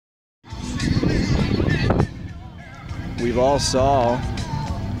We've all saw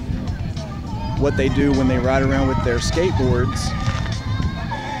what they do when they ride around with their skateboards.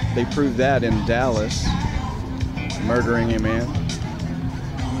 They proved that in Dallas, murdering a man.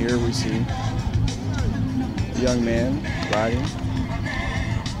 Here we see a young man riding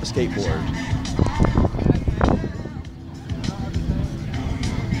a skateboard.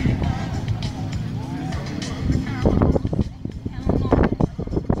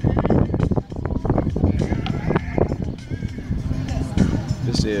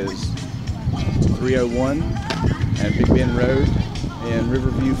 This is 301 and Big Bend Road in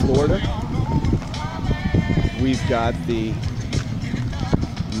Riverview, Florida. We've got the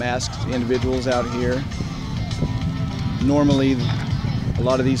masked individuals out here. Normally, a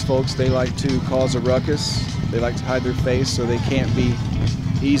lot of these folks, they like to cause a ruckus. They like to hide their face so they can't be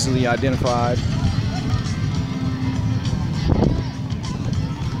easily identified.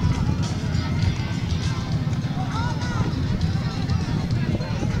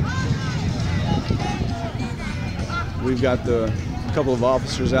 We've got a couple of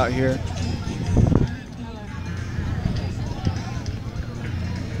officers out here.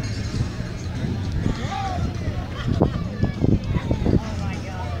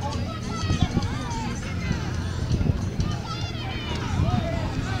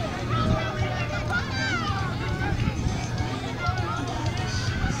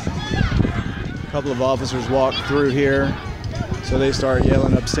 A couple of officers walk through here, so they start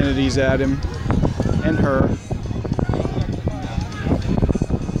yelling obscenities at him and her.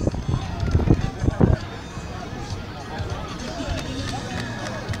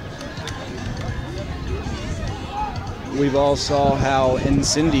 We've all saw how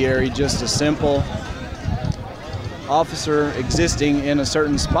incendiary just a simple officer existing in a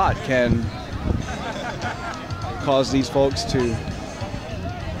certain spot can cause these folks to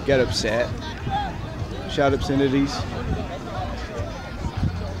get upset, shout obscenities,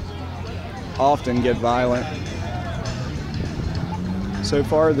 often get violent. So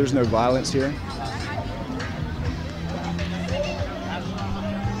far, there's no violence here.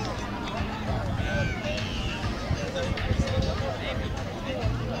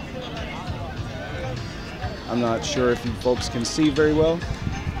 I'm not sure if you folks can see very well.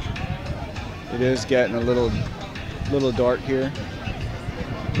 It is getting a little dark here.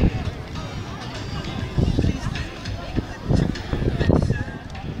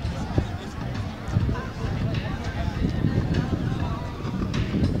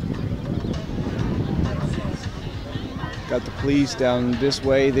 Got the police down this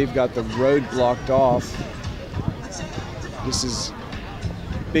way. They've got the road blocked off. This is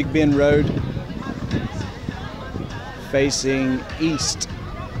Big Bend Road, facing east.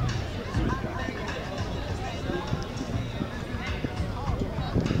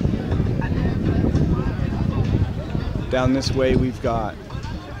 Down this way we've got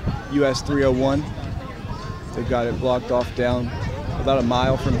US 301. They've got it blocked off down about a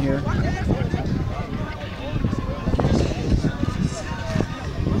mile from here.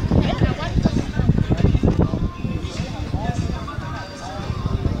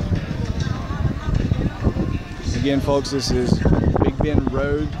 Again, folks, this is Big Bend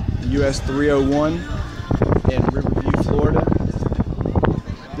Road, US 301 in Riverview, Florida.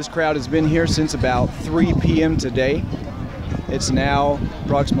 This crowd has been here since about 3 p.m. today. It's now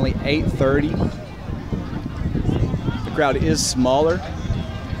approximately 8:30. The crowd is smaller.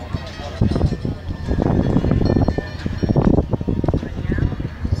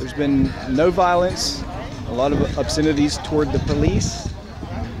 There's been no violence, a lot of obscenities toward the police.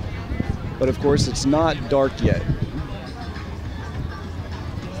 But of course, it's not dark yet.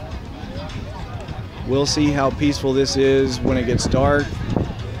 We'll see how peaceful this is when it gets dark,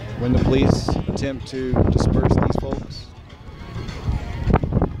 when the police attempt to disperse these folks.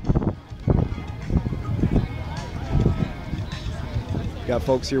 Got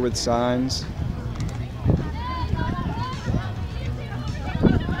folks here with signs.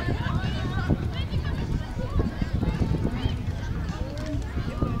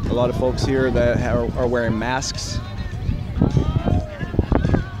 A lot of folks here that are wearing masks.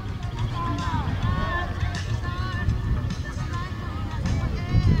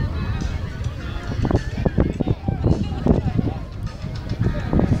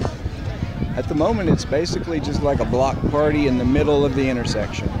 At the moment, it's basically just like a block party in the middle of the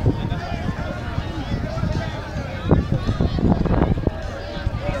intersection.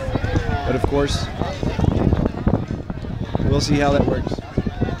 But of course, we'll see how that works.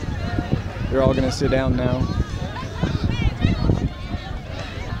 They're all gonna sit down now.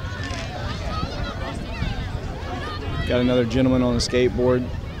 Got another gentleman on a skateboard.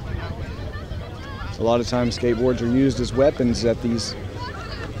 A lot of times skateboards are used as weapons at these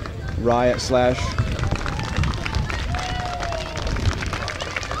riot slash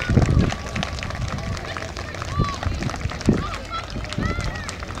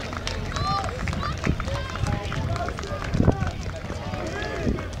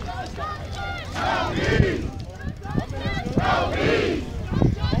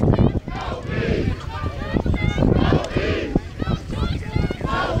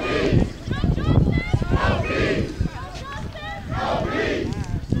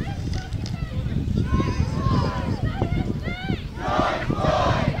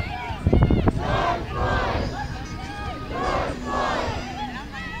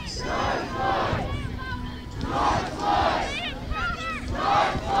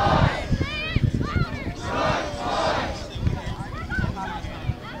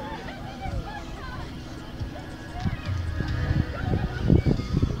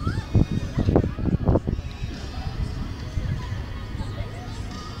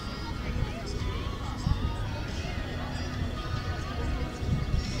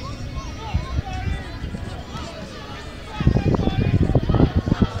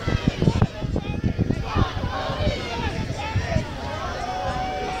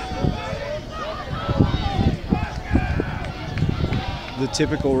the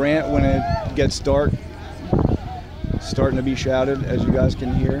typical rant when it gets dark, starting to be shouted, as you guys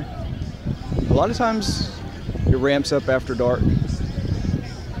can hear. A lot of times it ramps up after dark.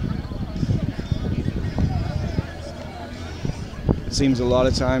 It seems a lot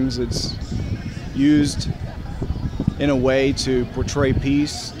of times it's used in a way to portray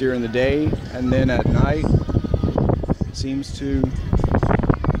peace during the day, and then at night it seems to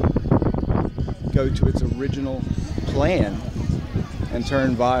go to its original plan and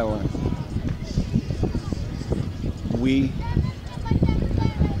turn violent. We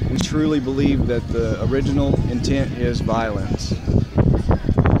truly believe that the original intent is violence,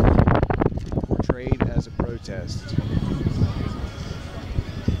 portrayed as a protest.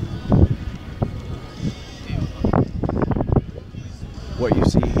 What you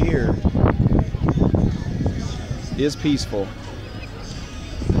see here is peaceful.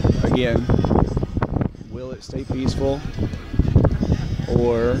 Again, will it stay peaceful?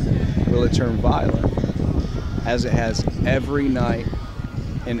 Or will it turn violent, as it has every night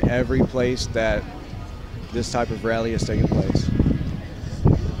in every place that this type of rally has taken place?